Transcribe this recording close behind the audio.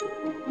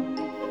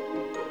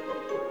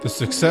The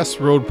Success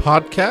Road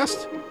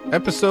Podcast,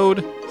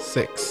 Episode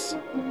 6.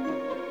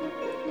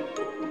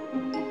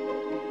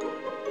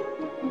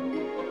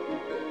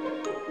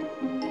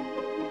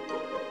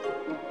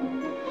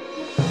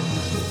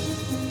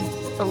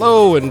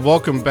 Hello and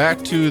welcome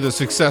back to the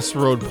Success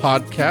Road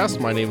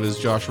Podcast. My name is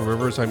Joshua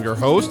Rivers. I'm your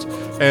host,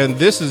 and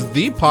this is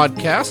the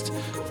podcast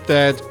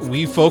that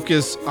we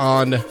focus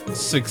on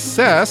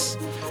success.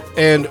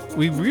 And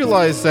we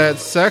realize that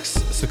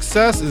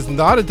success is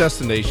not a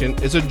destination,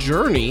 it's a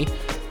journey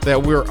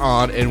that we're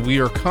on, and we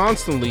are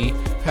constantly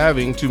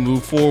having to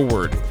move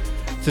forward.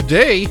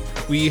 Today,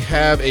 we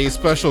have a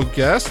special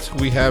guest.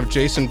 We have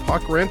Jason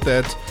Pockrent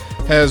that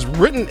has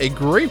written a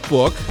great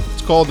book.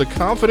 It's called The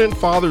Confident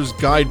Father's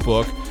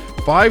Guidebook,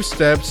 5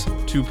 Steps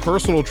to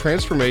Personal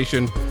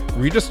Transformation,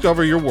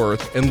 Rediscover Your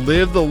Worth, and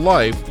Live the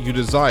Life You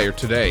Desire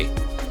Today.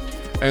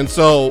 And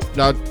so,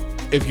 now,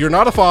 if you're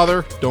not a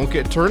father, don't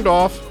get turned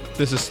off.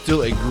 This is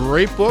still a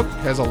great book,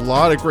 has a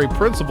lot of great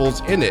principles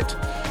in it.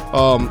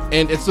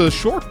 And it's a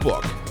short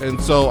book.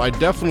 And so I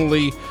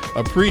definitely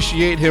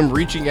appreciate him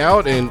reaching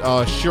out and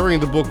sharing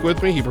the book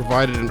with me. He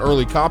provided an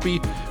early copy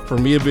for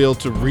me to be able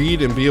to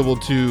read and be able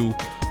to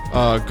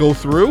go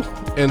through.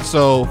 And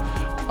so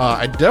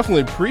I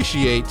definitely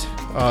appreciate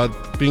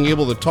being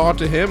able to talk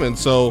to him. And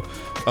so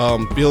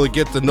be able to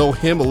get to know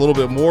him a little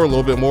bit more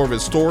of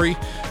his story.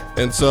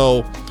 And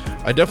so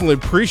I definitely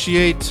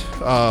appreciate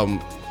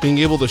being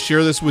able to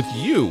share this with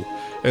you.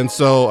 And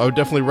so I would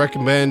definitely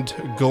recommend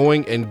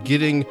going and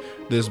getting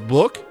this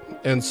book.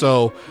 And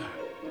so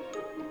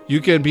you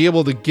can be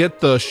able to get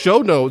the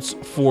show notes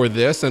for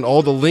this, and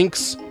all the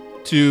links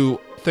to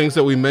things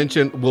that we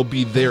mentioned will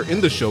be there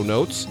in the show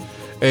notes.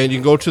 And you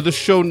can go to the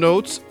show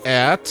notes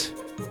at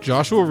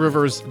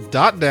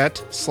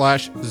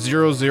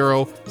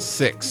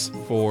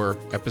joshuarivers.net/006 for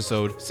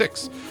episode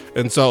 6.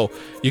 And so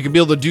you can be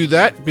able to do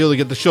that, be able to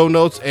get the show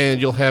notes, and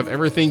you'll have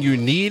everything you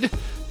need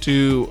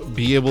to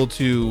be able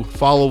to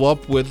follow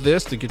up with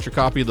this, to get your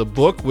copy of the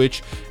book,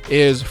 which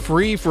is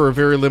free for a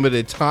very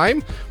limited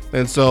time.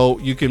 And so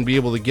you can be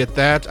able to get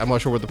that. I'm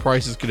not sure what the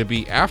price is going to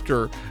be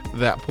after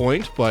that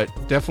point, but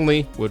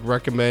definitely would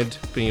recommend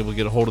being able to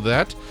get a hold of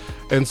that.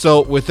 And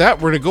so with that,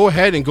 we're going to go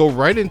ahead and go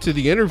right into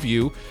the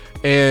interview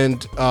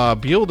and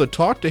be able to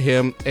talk to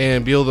him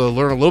and be able to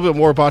learn a little bit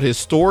more about his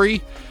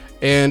story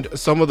and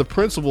some of the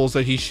principles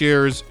that he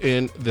shares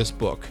in this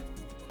book.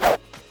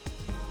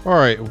 All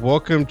right,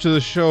 welcome to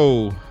the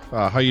show.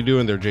 How you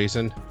doing there,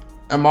 Jason?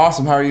 I'm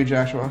awesome. How are you,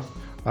 Joshua?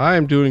 I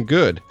am doing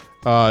good.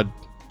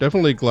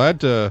 Definitely glad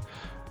to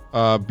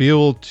be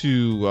able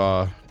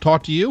to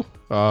talk to you.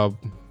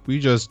 We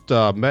just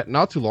met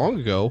not too long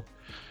ago,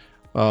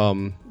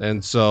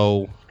 and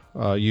so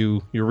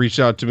you reached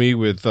out to me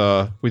with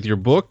your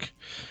book,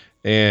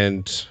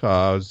 and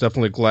I was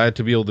definitely glad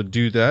to be able to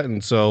do that.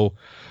 And so,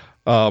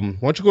 why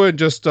don't you go ahead and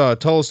just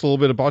tell us a little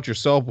bit about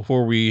yourself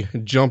before we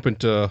jump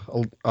into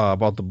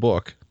about the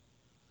book.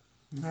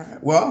 All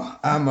right. Well,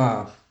 I'm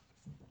a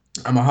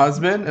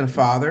husband and a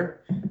father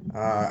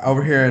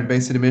over here in Bay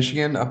City,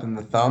 Michigan, up in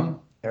the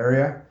Thumb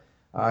area.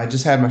 I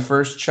just had my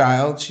first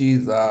child.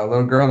 She's a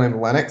little girl named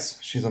Lennox.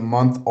 She's a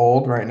month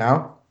old right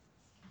now.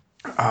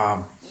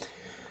 I'm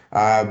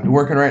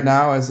working right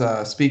now as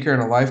a speaker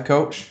and a life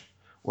coach,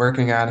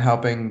 working on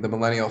helping the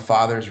millennial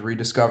fathers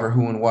rediscover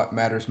who and what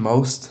matters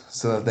most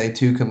so that they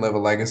too can live a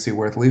legacy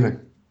worth leaving.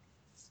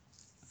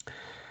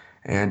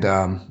 And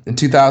in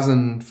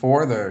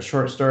 2004, the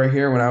short story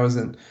here, when I was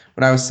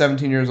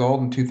 17 years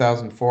old in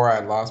 2004, I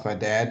had lost my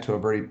dad to a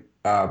pretty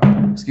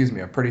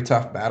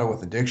tough battle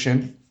with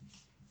addiction.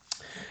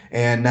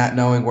 And not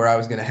knowing where I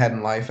was going to head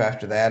in life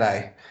after that,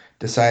 I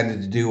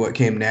decided to do what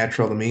came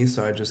natural to me.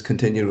 So I just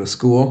continued with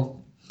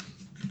school.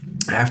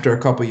 After a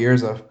couple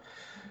years of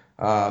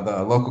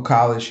the local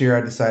college here,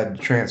 I decided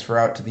to transfer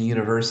out to the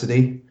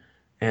university,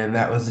 and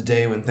that was the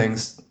day when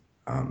things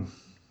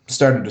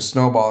started to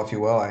snowball, if you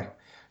will. I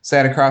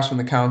sat across from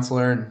the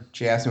counselor, and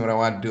she asked me what I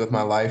wanted to do with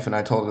my life, and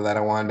I told her that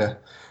I wanted to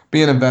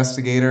be an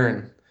investigator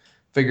and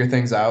figure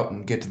things out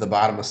and get to the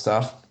bottom of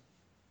stuff.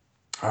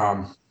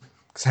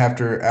 Because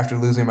after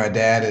losing my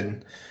dad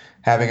and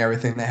having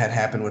everything that had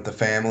happened with the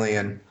family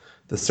and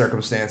the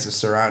circumstances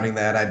surrounding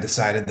that, I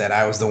decided that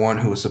I was the one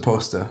who was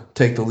supposed to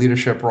take the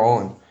leadership role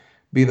and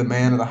be the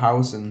man of the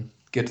house and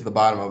get to the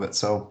bottom of it.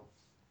 So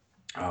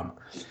I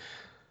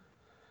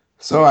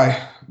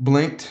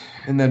blinked,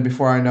 and then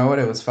before I know it,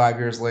 it was 5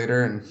 years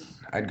later, and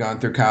I'd gone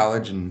through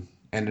college and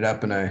ended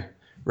up in a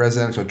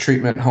residential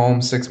treatment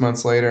home 6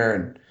 months later,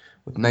 and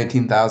with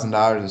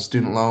 $19,000 in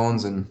student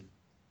loans, and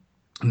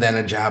then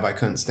a job I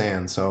couldn't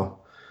stand. So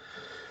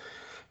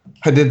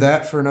I did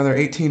that for another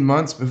 18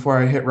 months before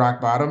I hit rock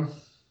bottom,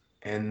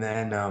 and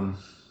then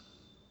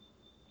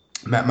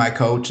met my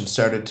coach and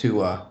started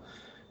to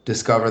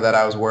discover that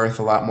I was worth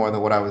a lot more than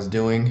what I was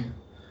doing.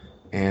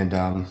 And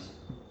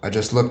I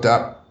just looked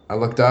up. I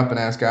looked up and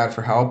asked God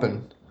for help,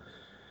 and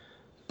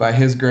by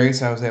his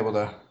grace, I was able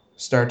to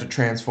start to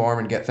transform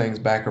and get things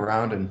back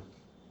around, and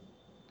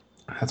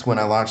that's when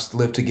I launched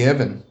Live to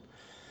Give, and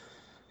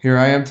here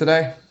I am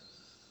today.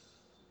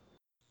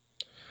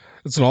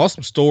 It's an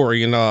awesome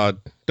story, and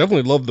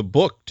definitely love the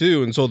book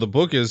too. And so the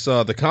book is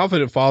The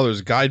Confident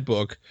Father's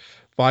Guidebook: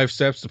 5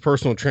 Steps to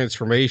Personal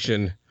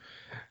Transformation.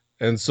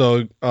 And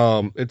so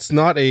it's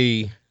not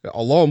a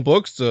long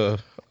book.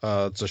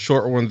 It's a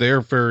short one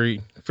there,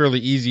 fairly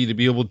easy to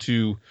be able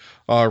to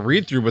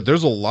read through. But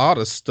there's a lot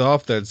of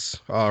stuff that's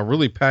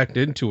really packed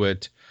into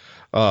it.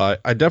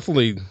 I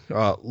definitely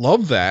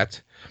love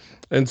that.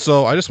 And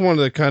so I just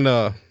wanted to kind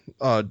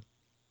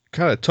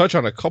of touch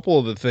on a couple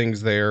of the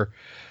things there.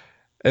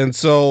 And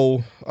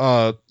so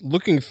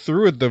looking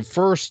through it, the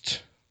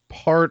first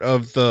part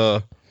of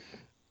the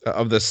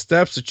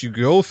steps that you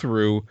go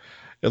through,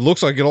 it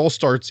looks like it all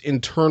starts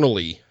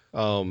internally.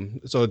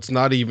 So it's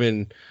not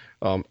even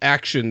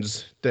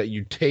actions that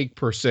you take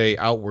per se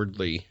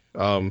outwardly.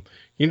 You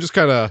can just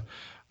uh,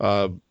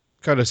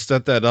 kind of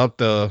set that up,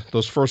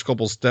 those first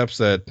couple steps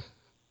that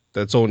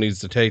someone needs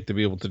to take to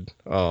be able to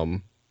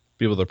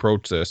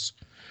approach this.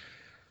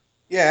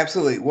 Yeah,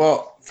 absolutely.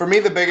 Well, for me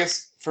the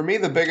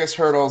biggest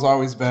hurdle has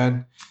always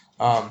been,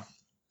 um,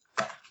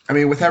 I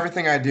mean, with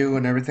everything I do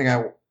and everything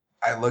I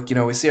look,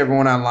 we see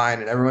everyone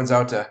online and everyone's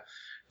out to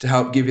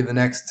help give you the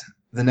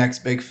next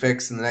big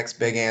fix and the next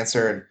big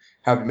answer and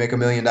help you make $1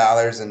 million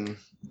and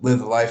live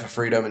the life of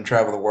freedom and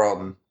travel the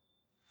world. And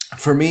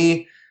for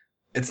me,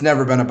 it's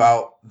never been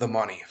about the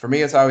money. For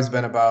me, it's always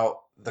been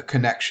about the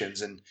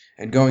connections and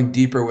going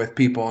deeper with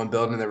people and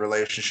building the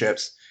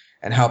relationships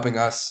and helping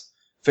us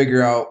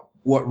figure out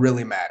what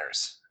really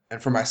matters.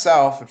 And for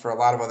myself and for a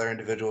lot of other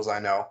individuals I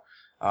know,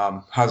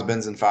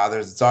 husbands and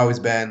fathers, it's always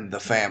been the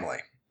family.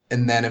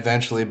 And then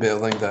eventually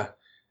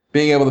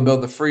being able to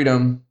build the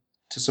freedom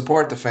to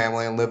support the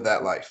family and live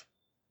that life.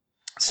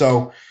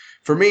 So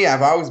for me,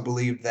 I've always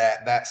believed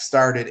that that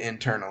started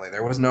internally.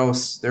 There was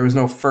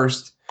no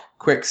first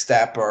quick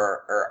step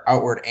or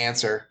outward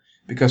answer,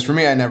 because for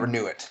me, I never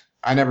knew it.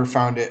 I never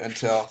found it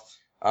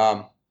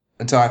um,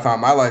 until I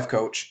found my life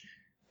coach,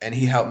 and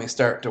he helped me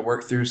start to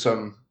work through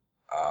some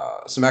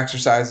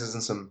exercises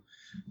and some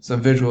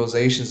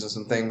visualizations and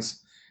some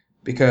things.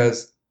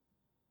 Because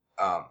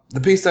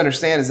the piece to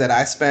understand is that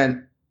I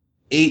spent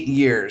 8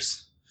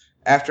 years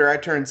after I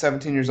turned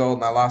 17 years old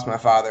and I lost my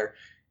father.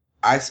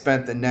 I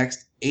spent the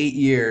next 8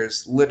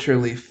 years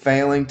literally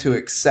failing to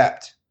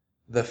accept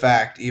the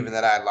fact even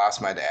that I had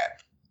lost my dad.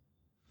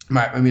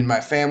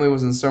 My family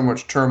was in so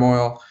much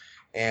turmoil,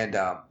 and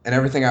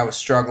everything I was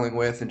struggling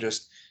with, and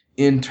just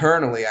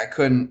internally I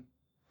couldn't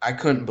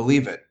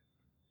believe it.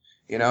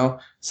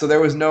 So there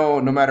was no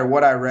matter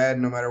what I read,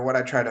 no matter what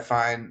I tried to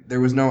find,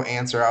 there was no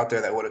answer out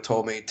there that would have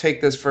told me,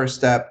 take this first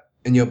step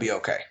and you'll be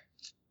okay.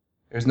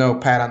 There's no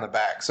pat on the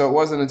back. So it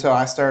wasn't until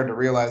I started to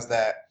realize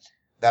that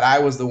I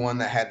was the one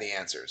that had the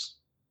answers.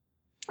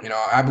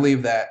 I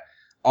believe that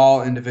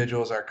all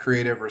individuals are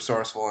creative,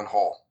 resourceful, and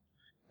whole,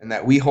 and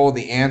that we hold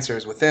the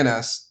answers within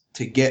us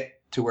to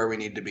get to where we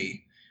need to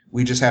be.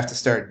 We just have to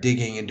start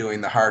digging and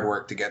doing the hard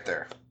work to get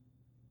there.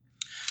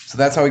 So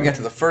that's how we get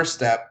to the first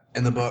step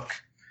in the book,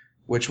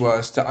 which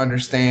was to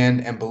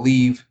understand and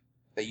believe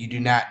that you do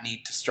not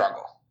need to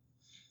struggle.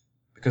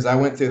 Because I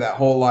went through that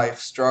whole life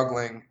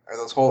struggling, or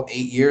those whole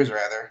 8 years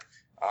rather,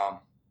 um,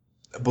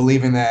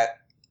 believing that,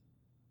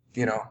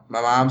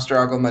 my mom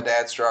struggled, my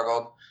dad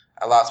struggled,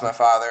 I lost my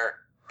father,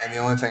 and the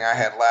only thing I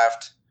had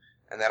left,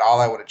 and that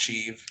all I would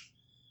achieve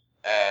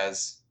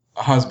as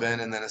a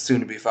husband and then a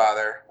soon-to-be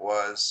father,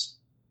 was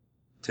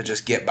to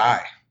just get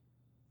by.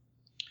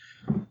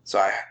 So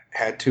I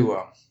had to,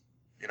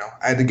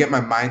 I had to get my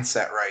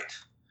mindset right.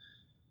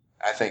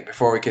 I think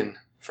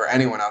for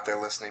anyone out there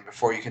listening,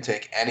 before you can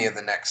take any of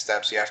the next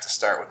steps, you have to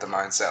start with the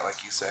mindset,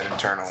 like you said,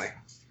 internally.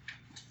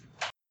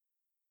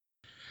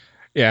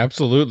 Yeah,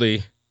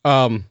 absolutely.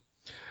 Um,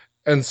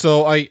 and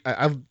so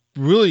I've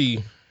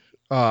really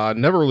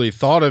never really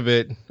thought of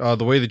it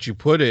the way that you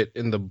put it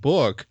in the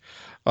book.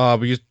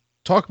 But you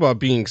talk about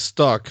being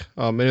stuck.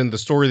 And in the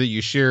story that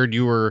you shared,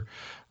 you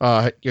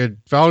had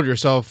found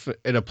yourself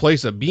in a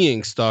place of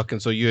being stuck,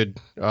 and so you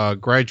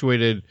had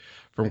graduated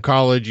from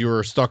college. You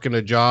were stuck in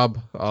a job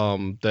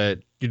that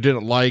you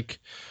didn't like,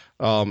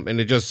 and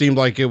it just seemed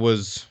like it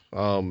was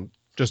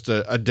just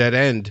a dead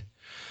end.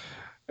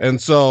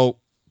 And so,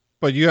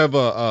 but you have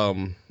a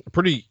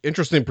pretty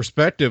interesting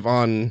perspective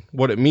on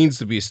what it means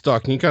to be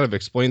stuck. Can you kind of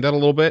explain that a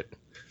little bit?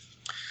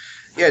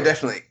 Yeah,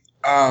 definitely.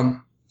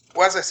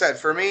 Well, as I said,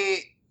 for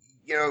me,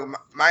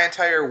 my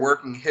entire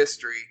working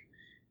history,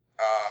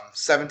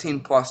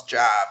 17 plus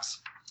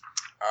jobs,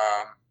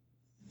 um,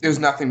 it was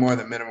nothing more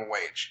than minimum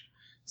wage.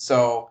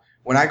 So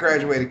when I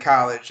graduated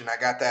college and I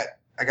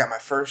got my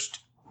first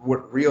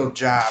real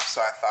job,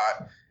 so I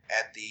thought,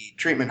 at the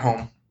treatment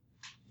home,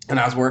 and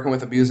I was working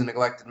with abused and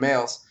neglected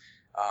males.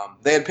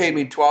 They had paid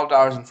me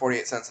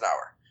 $12.48 an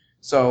hour.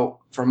 So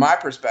from my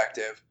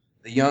perspective,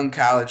 the young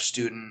college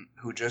student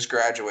who just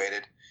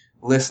graduated,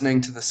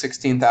 listening to the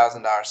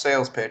 $16,000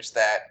 sales pitch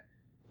that,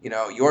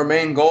 your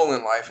main goal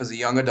in life as a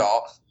young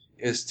adult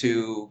is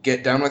to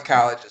get done with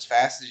college as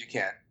fast as you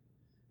can,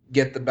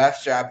 get the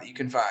best job that you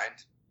can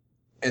find,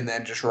 and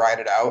then just ride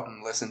it out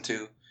and listen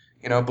to,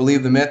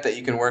 believe the myth that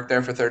you can work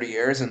there for 30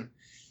 years and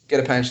get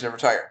a pension and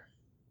retire.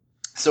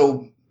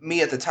 So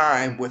me at the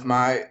time, with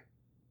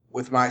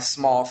my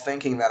small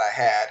thinking that I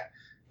had,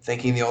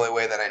 thinking the only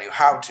way that I knew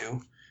how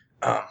to,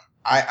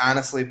 I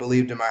honestly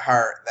believed in my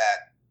heart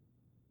that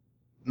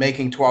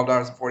making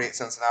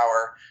 $12.48 an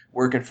hour,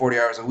 working 40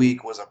 hours a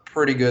week was a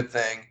pretty good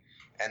thing,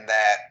 and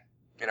that,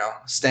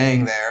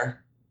 staying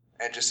there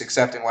and just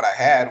accepting what I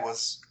had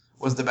was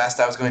the best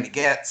I was going to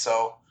get.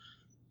 So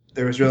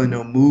there was really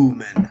no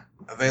movement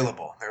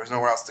available. There was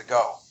nowhere else to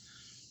go.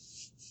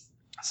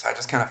 So I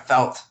just kind of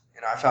felt,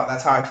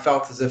 that's how I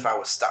felt, as if I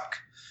was stuck.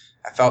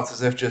 I felt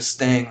as if just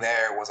staying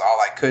there was all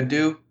I could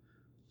do.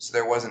 So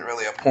there wasn't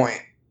really a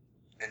point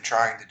in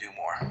trying to do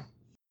more.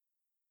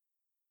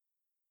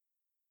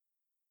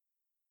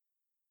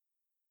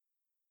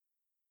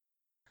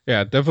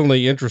 Yeah,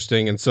 definitely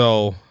interesting. And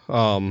so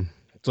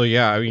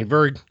yeah, I mean,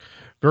 very,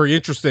 very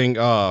interesting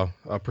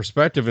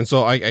perspective. And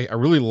so I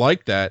really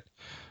like that.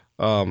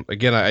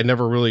 Again, I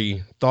never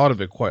really thought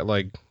of it quite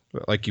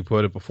like you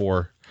put it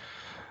before.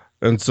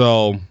 And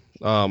so,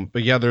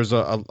 but yeah, there's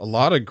a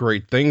lot of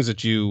great things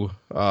that you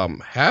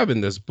have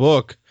in this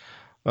book.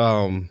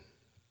 Um,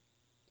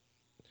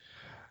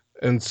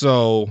 and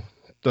so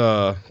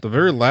the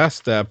very last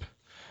step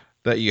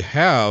that you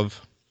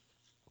have,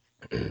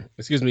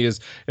 excuse me, is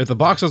if the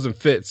box doesn't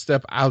fit,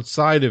 step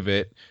outside of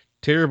it,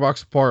 tear your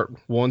box apart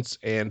once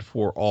and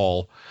for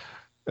all.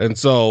 And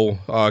so,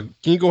 can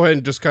you go ahead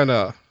and just kind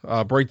of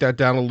break that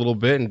down a little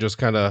bit and just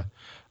kind of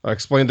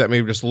explain that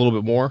maybe just a little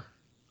bit more?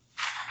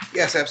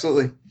 Yes,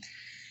 absolutely.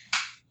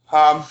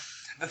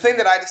 The thing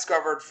that I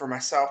discovered for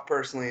myself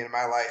personally in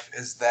my life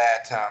is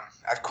that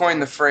I've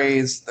coined the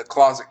phrase the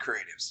closet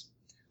creatives.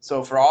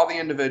 So for all the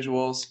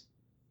individuals,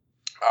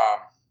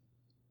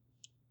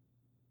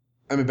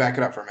 let me back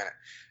it up for a minute.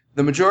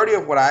 The majority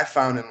of what I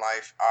found in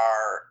life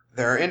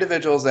there are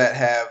individuals that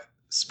have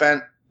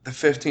spent the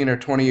 15 or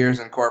 20 years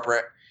in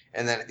corporate,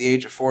 and then at the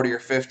age of 40 or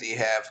 50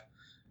 have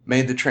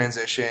made the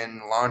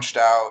transition, launched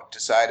out,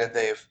 decided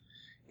they've,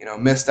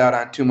 missed out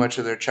on too much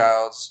of their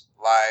child's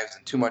lives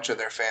and too much of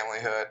their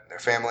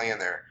family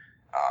and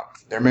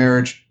their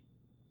marriage.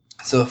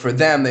 So for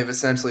them, they've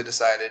essentially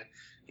decided,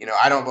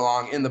 I don't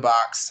belong in the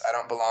box. I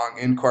don't belong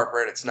in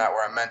corporate. It's not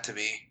where I'm meant to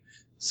be.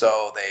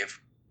 So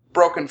they've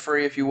broken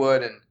free, if you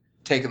would, and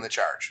taken the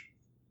charge.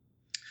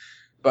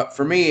 But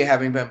for me,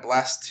 having been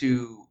blessed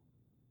to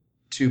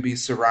be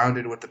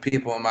surrounded with the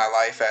people in my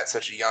life at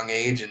such a young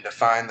age and to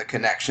find the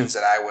connections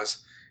that I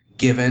was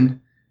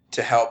given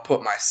to help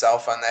put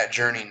myself on that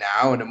journey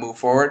now and to move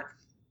forward,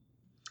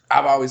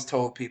 I've always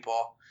told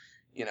people,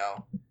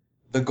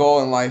 the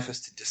goal in life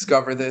is to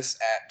discover this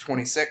at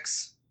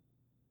 26,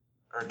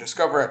 or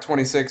discover at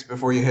 26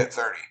 before you hit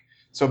 30.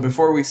 So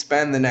before we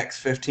spend the next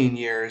 15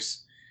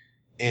 years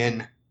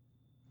in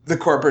the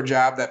corporate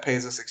job that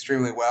pays us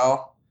extremely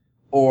well,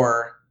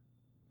 or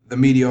the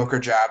mediocre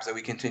jobs that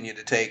we continue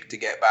to take to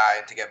get by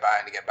and to get by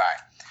and to get by.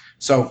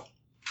 So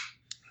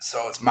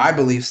it's my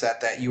belief set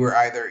that you were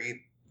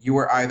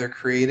either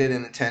created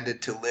and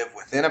intended to live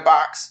within a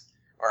box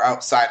or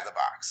outside of the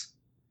box.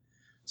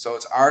 So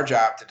it's our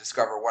job to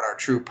discover what our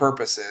true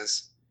purpose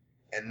is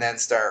and then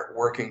start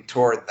working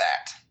toward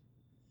that.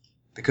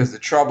 Because the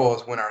trouble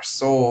is when our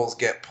souls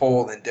get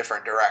pulled in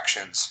different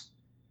directions.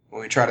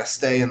 When we try to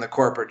stay in the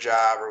corporate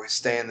job or we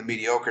stay in the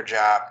mediocre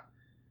job,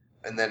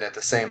 and then at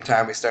the same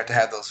time we start to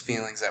have those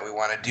feelings that we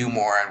want to do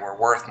more and we're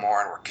worth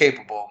more and we're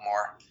capable of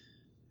more.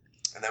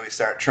 And then we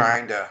start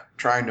trying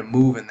to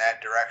move in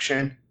that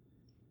direction.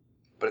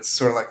 But it's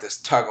sort of like this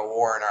tug of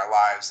war in our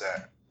lives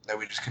that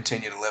we just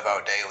continue to live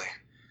out daily.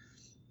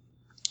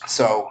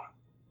 So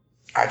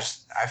I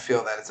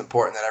feel that it's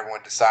important that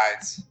everyone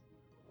decides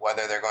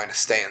whether they're going to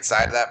stay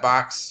inside of that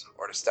box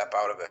or to step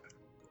out of it.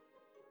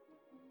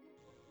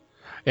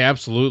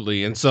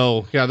 Absolutely. And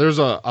so, yeah, there's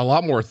a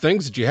lot more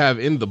things that you have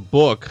in the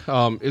book.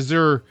 Is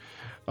there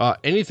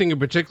anything in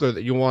particular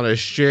that you want to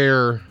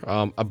share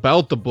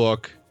about the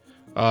book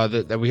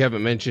that we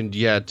haven't mentioned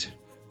yet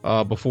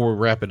before we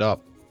wrap it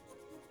up?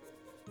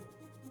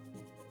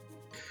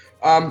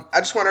 I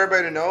just want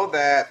everybody to know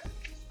that,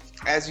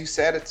 as you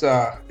said, it's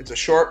a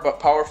short but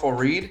powerful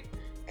read,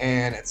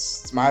 and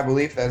it's my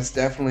belief that it's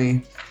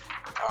definitely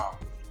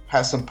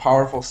has some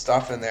powerful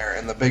stuff in there.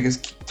 And the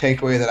biggest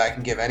takeaway that I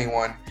can give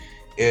anyone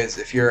is,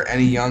 if you're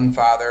any young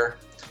father,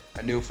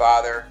 a new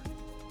father,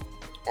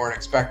 or an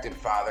expectant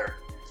father,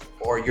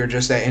 or you're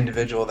just that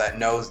individual that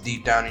knows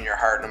deep down in your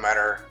heart, no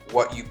matter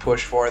what you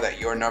push for, that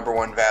your number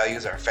one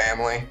values are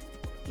family,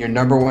 your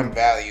number one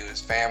value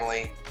is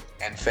family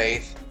and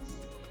faith,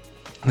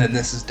 then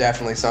this is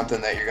definitely something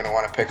that you're going to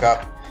want to pick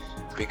up,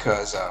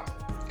 because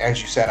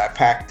as you said, I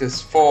packed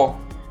this full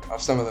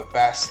of some of the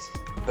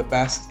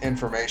best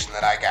information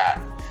that I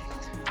got.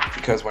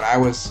 Because when I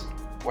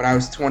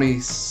was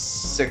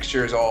 26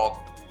 years old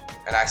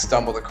and I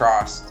stumbled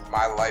across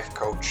my life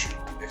coach,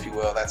 if you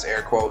will, that's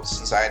air quotes,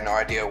 since I had no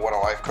idea what a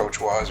life coach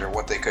was or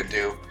what they could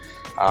do.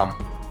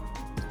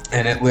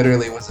 And it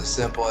literally was as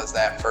simple as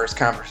that first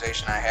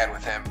conversation I had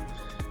with him,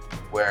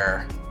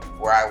 where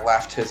I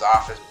left his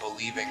office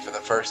believing for the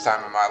first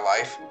time in my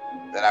life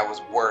that I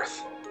was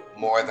worth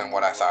more than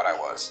what I thought I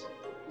was.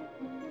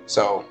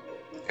 So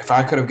if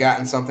I could have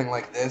gotten something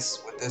like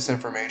this with this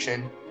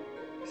information,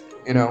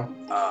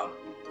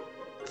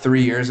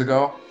 3 years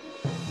ago,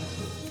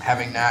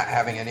 not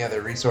having any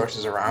other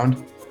resources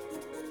around,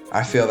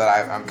 I feel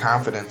that I'm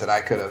confident that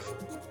I could have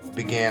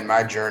began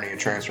my journey of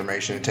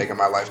transformation and taken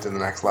my life to the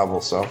next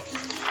level. So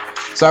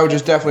I would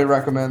just definitely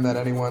recommend that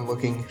anyone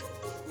looking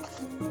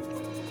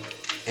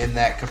in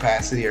that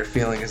capacity or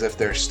feeling as if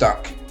they're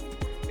stuck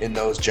in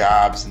those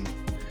jobs and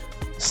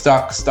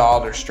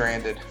stalled, or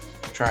stranded,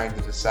 trying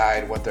to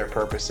decide what their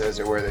purpose is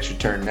or where they should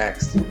turn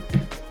next,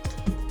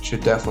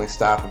 should definitely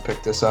stop and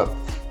pick this up.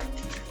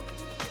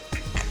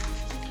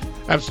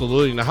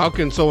 Absolutely. Now, how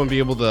can someone be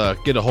able to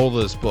get a hold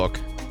of this book?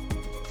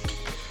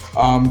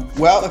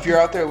 Well, if you're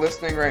out there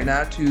listening right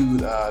now to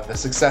the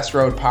Success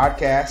Road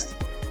podcast,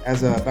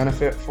 as a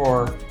benefit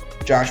for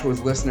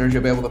Joshua's listeners,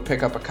 you'll be able to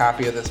pick up a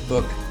copy of this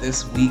book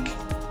this week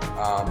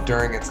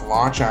during its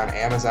launch on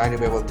Amazon. You'll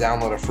be able to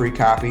download a free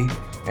copy,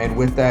 and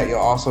with that, you'll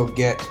also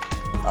get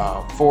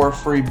 4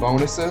 free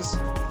bonuses.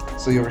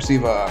 So you'll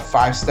receive a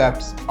 5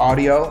 steps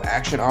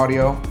action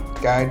audio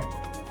guide,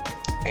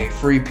 a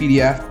free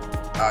PDF,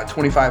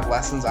 25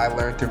 lessons I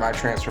learned through my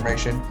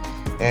transformation,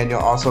 and you'll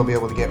also be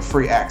able to get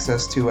free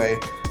access to a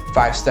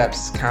 5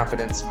 steps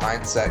confidence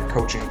mindset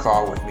coaching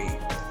call with me.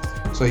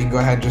 So you can go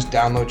ahead and just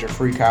download your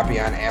free copy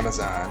on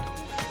Amazon.